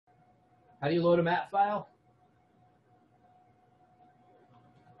How do you load a mat file?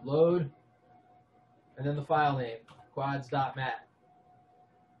 Load, and then the file name, quads.mat.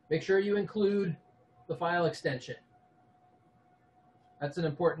 Make sure you include the file extension. That's an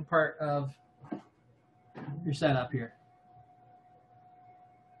important part of your setup here.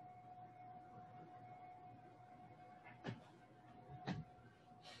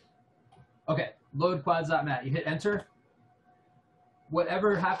 Okay, load quads.mat. You hit enter.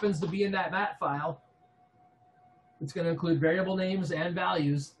 Whatever happens to be in that mat file, it's going to include variable names and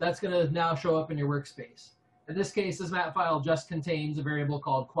values. That's going to now show up in your workspace. In this case, this mat file just contains a variable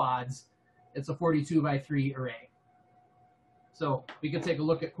called quads. It's a 42 by 3 array. So we can take a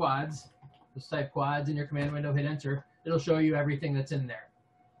look at quads. Just type quads in your command window, hit enter. It'll show you everything that's in there.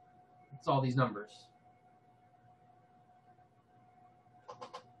 It's all these numbers.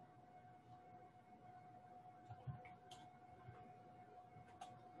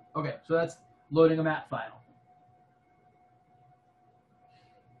 Okay, so that's loading a mat file.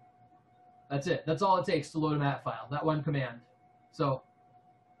 That's it. That's all it takes to load a mat file, that one command. So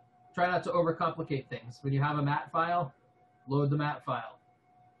try not to overcomplicate things. When you have a mat file, load the mat file.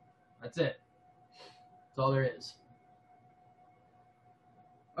 That's it. That's all there is.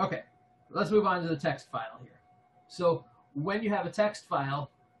 Okay, let's move on to the text file here. So when you have a text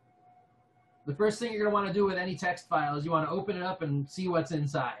file, the first thing you're going to want to do with any text file is you want to open it up and see what's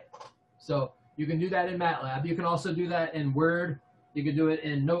inside. So you can do that in MATLAB. You can also do that in Word. You can do it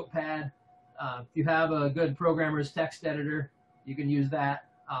in Notepad. If you have a good programmer's text editor, you can use that.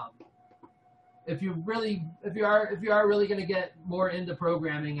 If you are really going to get more into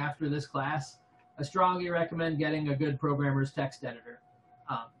programming after this class, I strongly recommend getting a good programmer's text editor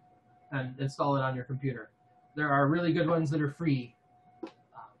and install it on your computer. There are really good ones that are free.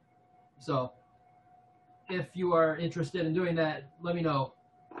 So if you are interested in doing that, let me know.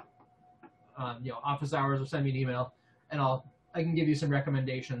 Office hours, or send me an email, and I can give you some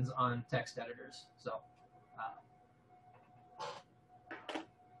recommendations on text editors. So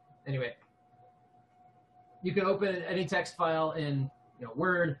anyway, you can open any text file in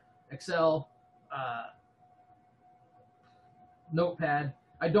Word, Excel, Notepad.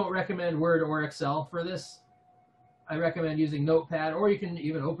 I don't recommend Word or Excel for this. I recommend using Notepad, or you can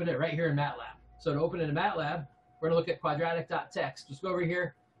even open it right here in MATLAB. So to open it in MATLAB, we're going to look at quadratic.txt. Just go over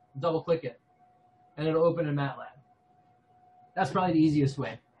here, double click it, and it'll open in MATLAB. That's probably the easiest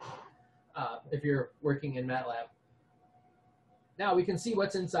way if you're working in MATLAB. Now we can see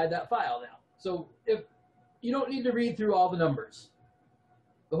what's inside that file now. So if you don't need to read through all the numbers.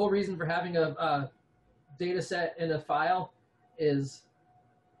 The whole reason for having a data set in a file is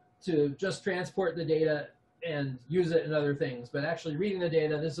to just transport the data and use it in other things. But actually reading the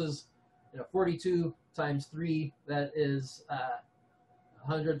data, this is 42 times 3, that is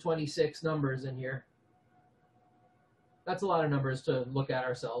 126 numbers in here. That's a lot of numbers to look at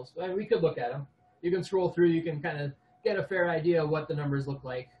ourselves. We could look at them. You can scroll through, you can kind of get a fair idea of what the numbers look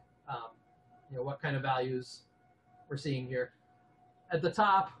like, what kind of values we're seeing here. At the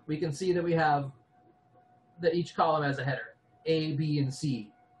top, we can see that we have that each column has a header, A, B, and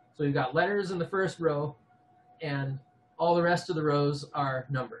C. So we've got letters in the first row, and all the rest of the rows are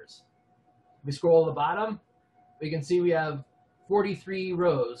numbers. If we scroll to the bottom, we can see we have 43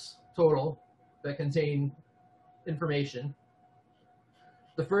 rows total that contain information.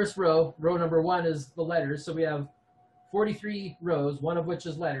 The first row, row number 1, is the letters. So we have 43 rows, one of which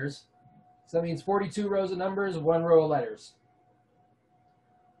is letters. So that means 42 rows of numbers, 1 row of letters.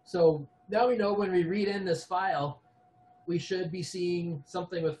 So now we know when we read in this file, we should be seeing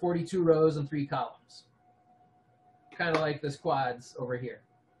something with 42 rows and 3 columns. Kind of like this quads over here.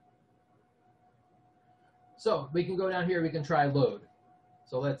 So we can go down here, we can try load.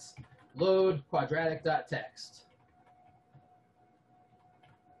 So let's load quadratic.txt.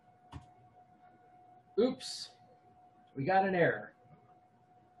 Oops, we got an error.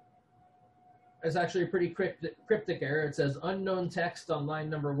 It's actually a pretty cryptic error. It says unknown text on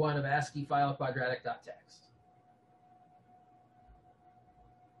line number 1 of ASCII file quadratic.txt.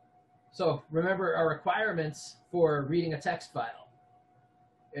 So remember our requirements for reading a text file.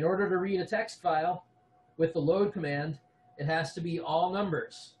 In order to read a text file with the load command, it has to be all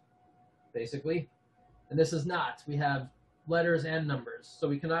numbers, basically. And this is not. We have letters and numbers. So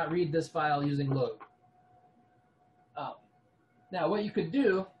we cannot read this file using load. Now what you could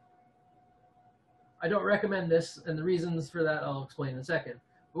do, I don't recommend this, and the reasons for that I'll explain in a second.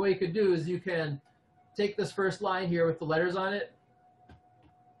 But what you could do is you can take this first line here with the letters on it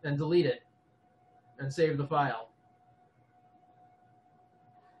and delete it and save the file.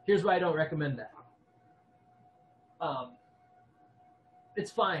 Here's why I don't recommend that.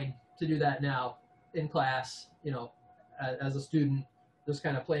 It's fine to do that now in class, as a student, just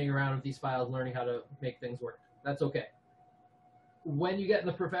kind of playing around with these files, learning how to make things work. That's okay. When you get in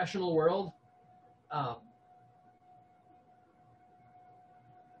the professional world,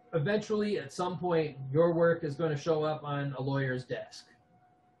 eventually, at some point, your work is going to show up on a lawyer's desk.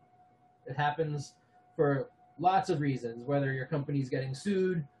 It happens for lots of reasons, whether your company's getting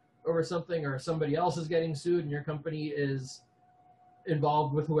sued over something or somebody else is getting sued and your company is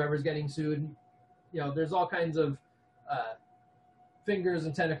involved with whoever's getting sued. There's all kinds of fingers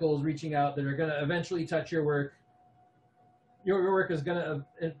and tentacles reaching out that are going to eventually touch your work. Your work is going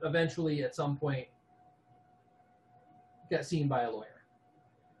to eventually, at some point, get seen by a lawyer.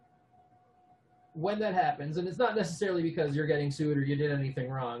 When that happens, and it's not necessarily because you're getting sued or you did anything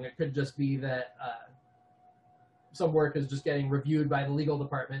wrong, it could just be that some work is just getting reviewed by the legal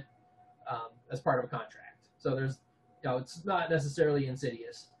department as part of a contract. So there's, it's not necessarily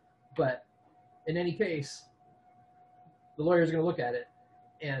insidious, but in any case, the lawyer's going to look at it,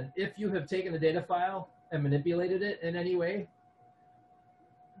 and if you have taken the data file and manipulated it in any way,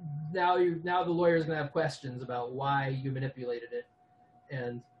 now the lawyer's going to have questions about why you manipulated it,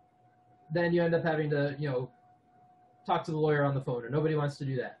 and then you end up having to, talk to the lawyer on the phone, and nobody wants to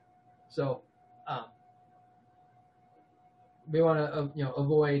do that. So we want to,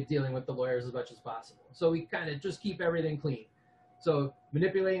 avoid dealing with the lawyers as much as possible. So we kind of just keep everything clean. So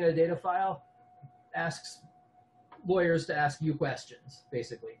manipulating a data file asks lawyers to ask you questions,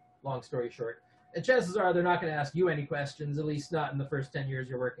 basically, long story short. And chances are they're not going to ask you any questions, at least not in the first 10 years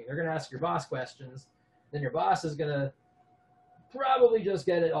you're working. They're going to ask your boss questions. Then your boss is going to probably just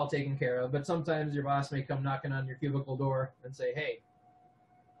get it all taken care of, but sometimes your boss may come knocking on your cubicle door and say, hey,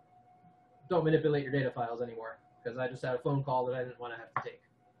 don't manipulate your data files anymore, because I just had a phone call that I didn't want to have to take.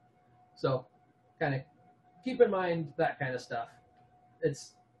 So kind of keep in mind that kind of stuff.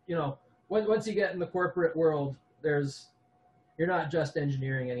 It's, once you get in the corporate world, you're not just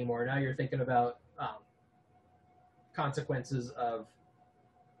engineering anymore. Now you're thinking about consequences of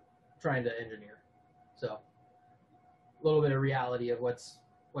trying to engineer. So a little bit of reality of what's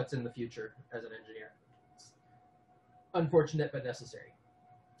in the future as an engineer. It's unfortunate, but necessary.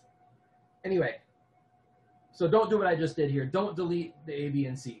 Anyway, so don't do what I just did here. Don't delete the A, B,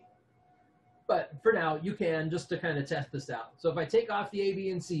 and C. But for now, you can, just to kind of test this out. So if I take off the A, B,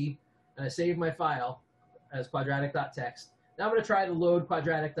 and C, and I save my file as quadratic.txt, now I'm going to try the load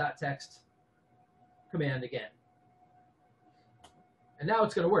quadratic.txt command again. And now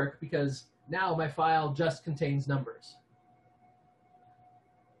it's going to work, because now my file just contains numbers.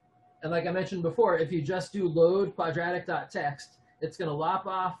 And like I mentioned before, if you just do load quadratic.txt, it's going to lop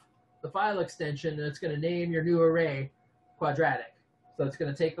off the file extension, and it's going to name your new array quadratic. So it's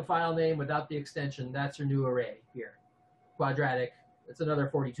going to take the file name without the extension. That's your new array here. Quadratic. It's another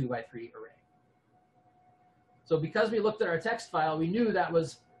 42 by 3 array. So because we looked at our text file, we knew that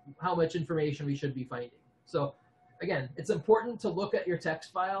was how much information we should be finding. So again, it's important to look at your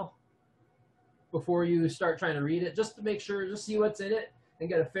text file before you start trying to read it, just to make sure, just see what's in it and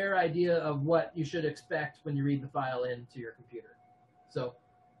get a fair idea of what you should expect when you read the file into your computer. So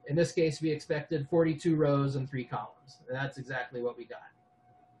in this case, we expected 42 rows and 3 columns, and that's exactly what we got.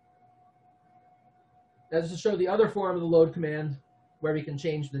 Now, just to show the other form of the load command, where we can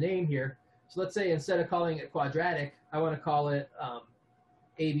change the name here. So let's say instead of calling it quadratic, I want to call it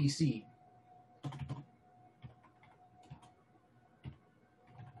ABC.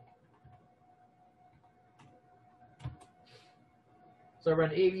 So I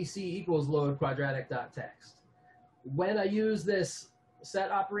run ABC equals load quadratic.txt. When I use this set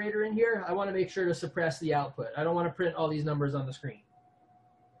operator in here, I want to make sure to suppress the output. I don't want to print all these numbers on the screen.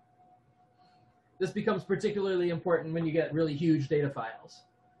 This becomes particularly important when you get really huge data files.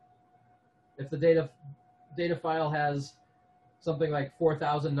 If the data file has something like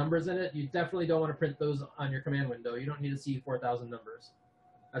 4,000 numbers in it, you definitely don't want to print those on your command window. You don't need to see 4,000 numbers.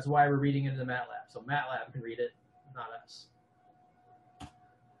 That's why we're reading it into MATLAB. So MATLAB can read it, not us.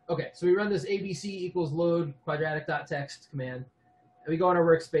 Okay, so we run this ABC equals load quadratic.txt command. And we go on our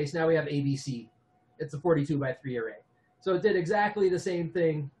workspace. Now we have ABC. It's a 42 by 3 array. So it did exactly the same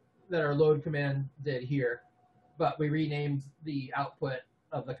thing that our load command did here, but we renamed the output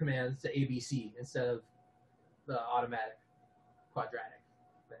of the commands to ABC instead of the automatic quadratic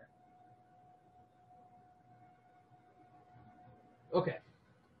there. Okay,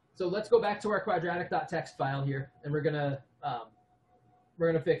 so let's go back to our quadratic.txt file here, and we're gonna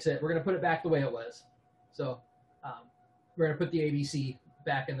fix it. We're gonna put it back the way it was. So we're gonna put the ABC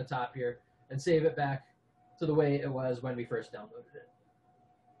back in the top here and save it back to the way it was when we first downloaded it.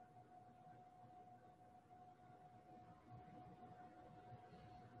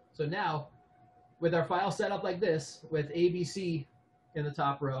 So now, with our file set up like this, with ABC in the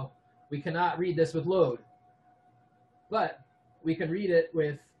top row, we cannot read this with load, but we can read it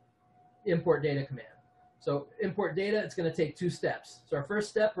with import data command. So import data, it's going to take 2 steps. So our first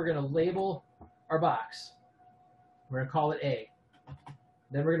step, we're going to label our box. We're going to call it A.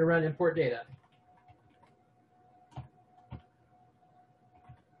 Then we're going to run import data.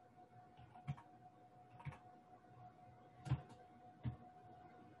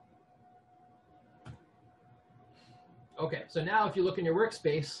 Okay, so now if you look in your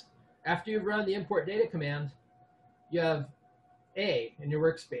workspace, after you've run the import data command, you have A in your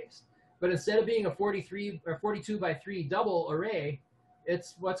workspace. But instead of being a 43 or 42 by 3 double array,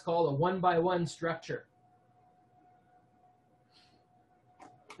 it's what's called a 1 by 1 structure.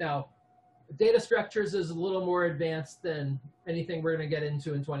 Now, data structures is a little more advanced than anything we're going to get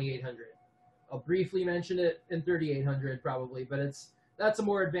into in 2800. I'll briefly mention it in 3800 probably, but that's a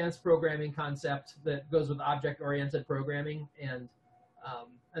more advanced programming concept that goes with object-oriented programming. And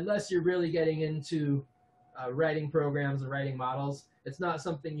unless you're really getting into writing programs and writing models, it's not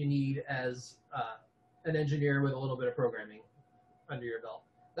something you need as an engineer with a little bit of programming under your belt.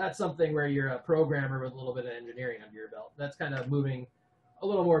 That's something where you're a programmer with a little bit of engineering under your belt. That's kind of moving a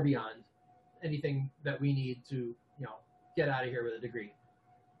little more beyond anything that we need to, get out of here with a degree.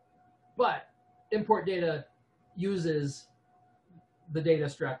 But import data uses the data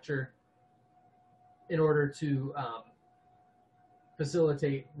structure in order to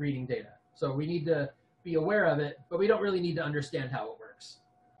facilitate reading data. So we need to be aware of it, but we don't really need to understand how it works.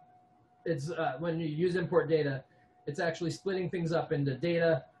 It's when you use import data, it's actually splitting things up into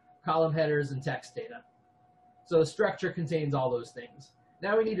data, column headers, and text data. So the structure contains all those things.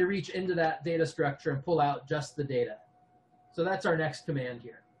 Now we need to reach into that data structure and pull out just the data. So that's our next command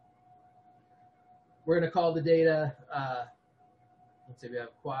here. We're going to call the data, let's say we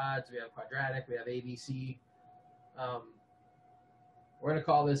have quads, we have quadratic, we have ABC. We're going to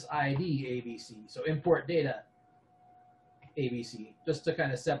call this ID ABC. So import data ABC, just to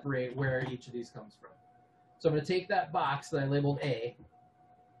kind of separate where each of these comes from. So I'm going to take that box that I labeled A,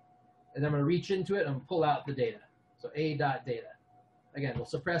 and I'm going to reach into it and pull out the data. So A.data. Again, we'll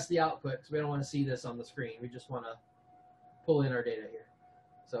suppress the output because we don't want to see this on the screen. We just want to pull in our data here.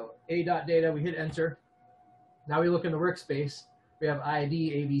 So A.data, we hit enter. Now we look in the workspace. We have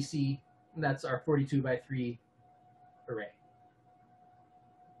ID ABC, and that's our 42 by 3 array.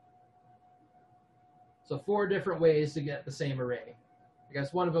 So 4 different ways to get the same array. I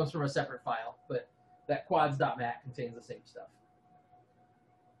guess one of them is from a separate file, but that quads.mat contains the same stuff.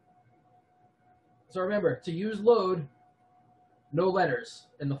 So remember, to use load, no letters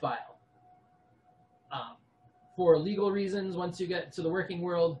in the file. For legal reasons, once you get to the working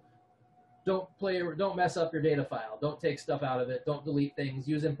world, don't mess up your data file. Don't take stuff out of it. Don't delete things.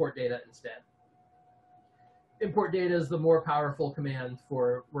 Use import data instead. Import data is the more powerful command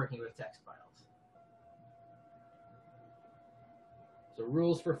for working with text files. So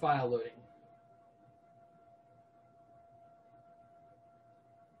rules for file loading.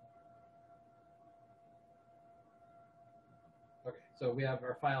 Okay, so we have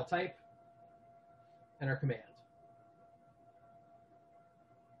our file type and our command.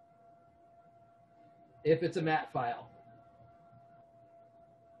 If it's a mat file,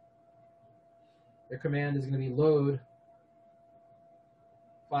 the command is going to be load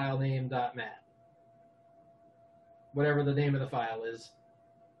filename.mat. Whatever the name of the file is,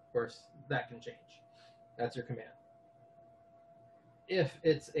 of course, that can change. That's your command. If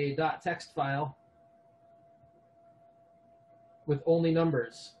it's a .text file with only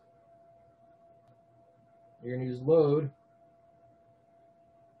numbers, you're going to use load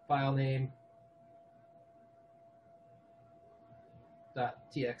filename.txt,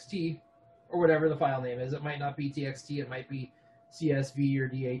 or whatever the file name is. It might not be txt, it might be CSV or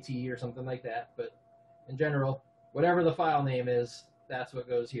DAT or something like that, but in general, whatever the file name is, that's what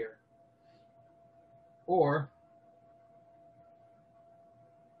goes here. Or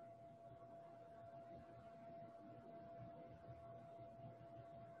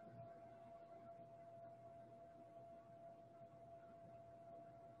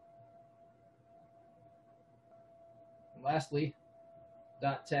lastly,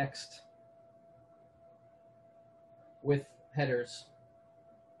 .text with headers,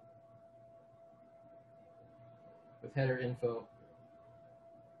 with header info.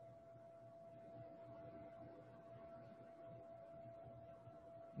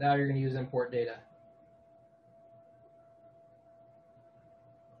 Now you're going to use import data.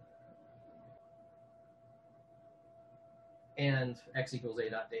 And x equals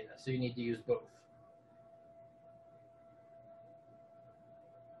a.data. So you need to use both.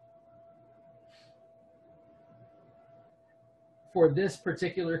 for this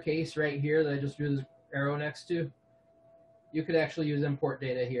particular case right here that I just drew this arrow next to, you could actually use import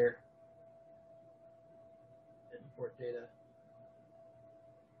data here. Import data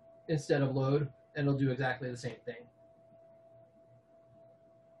instead of load, and it'll do exactly the same thing.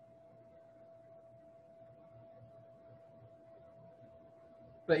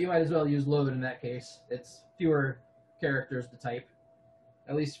 But you might as well use load in that case. It's fewer characters to type.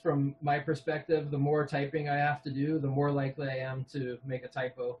 At least from my perspective, the more typing I have to do, the more likely I am to make a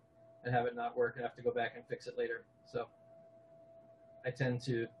typo and have it not work and have to go back and fix it later. So I tend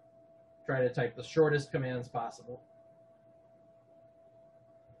to try to type the shortest commands possible.